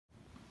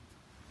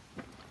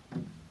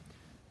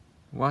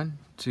1,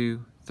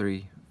 2,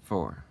 3,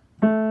 4.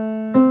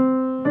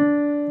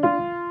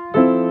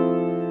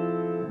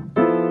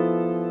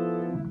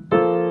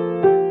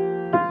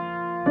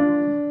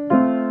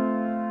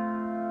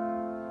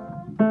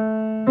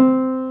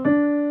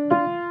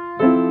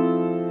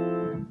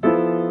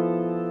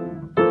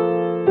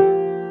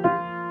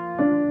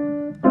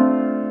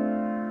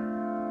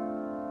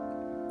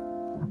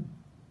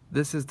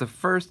 This is the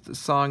first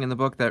song in the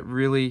book that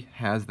really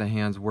has the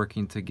hands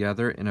working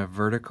together in a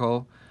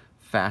vertical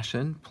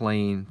fashion,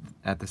 playing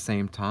at the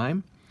same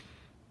time.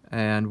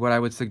 And what I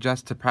would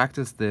suggest to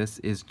practice this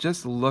is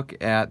just look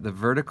at the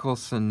vertical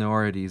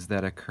sonorities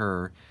that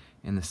occur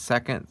in the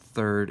second,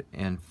 third,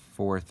 and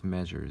fourth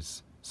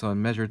measures. So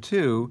in measure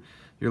 2,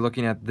 you're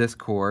looking at this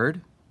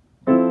chord,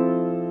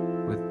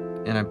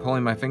 and I'm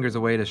pulling my fingers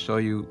away to show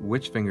you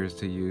which fingers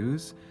to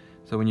use.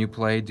 So when you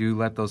play, do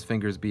let those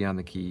fingers be on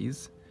the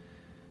keys.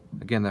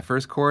 Again, the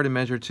first chord in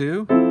measure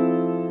 2,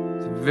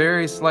 it's a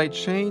very slight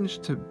change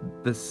to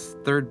this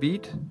third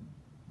beat.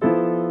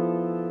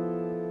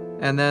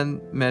 And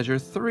then measure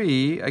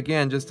 3,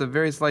 again, just a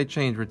very slight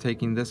change. We're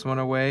taking this one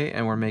away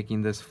and we're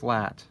making this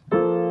flat.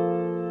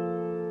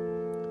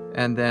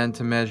 And then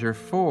to measure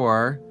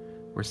 4,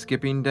 we're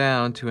skipping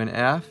down to an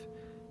F,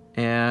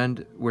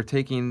 and we're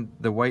taking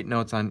the white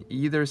notes on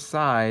either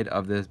side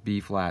of this B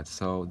flat,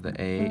 so the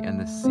A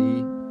and the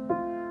C.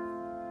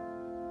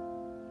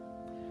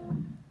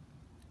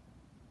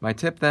 My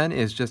tip then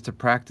is just to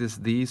practice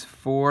these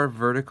 4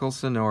 vertical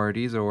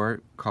sonorities,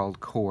 or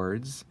called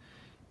chords,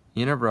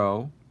 in a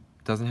row.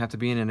 Doesn't have to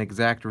be in an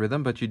exact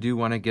rhythm, but you do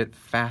want to get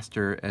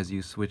faster as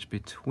you switch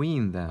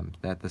between them,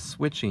 that the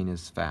switching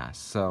is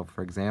fast. So,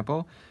 for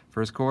example,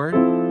 first chord,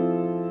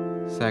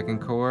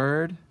 second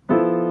chord,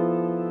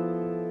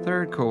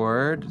 third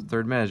chord,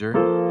 third measure,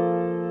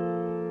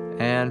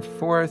 and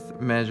fourth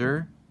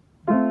measure.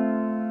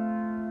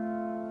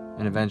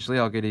 And eventually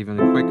I'll get even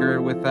quicker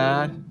with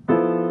that.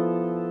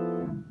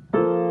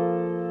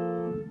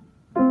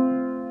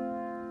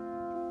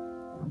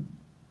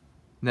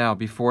 Now,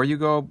 before you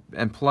go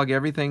and plug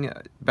everything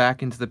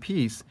back into the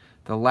piece,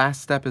 the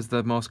last step is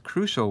the most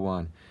crucial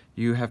one.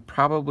 You have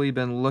probably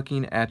been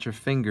looking at your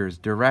fingers,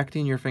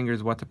 directing your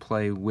fingers what to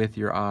play with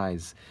your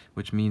eyes,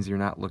 which means you're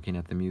not looking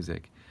at the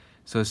music.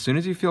 So as soon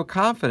as you feel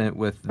confident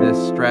with this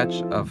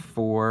stretch of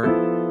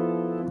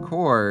 4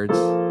 chords,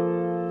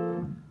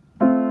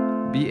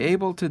 be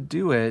able to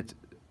do it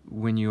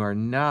when you are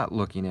not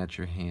looking at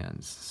your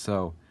hands.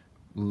 So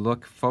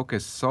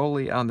focus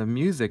solely on the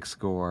music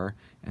score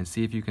and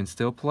see if you can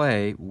still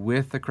play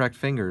with the correct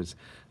fingers.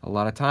 A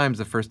lot of times,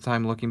 the first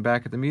time looking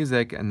back at the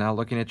music and not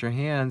looking at your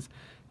hands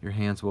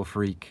will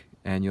freak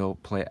and you'll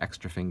play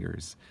extra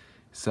fingers.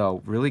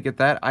 So really get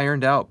that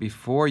ironed out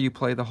before you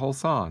play the whole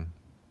song.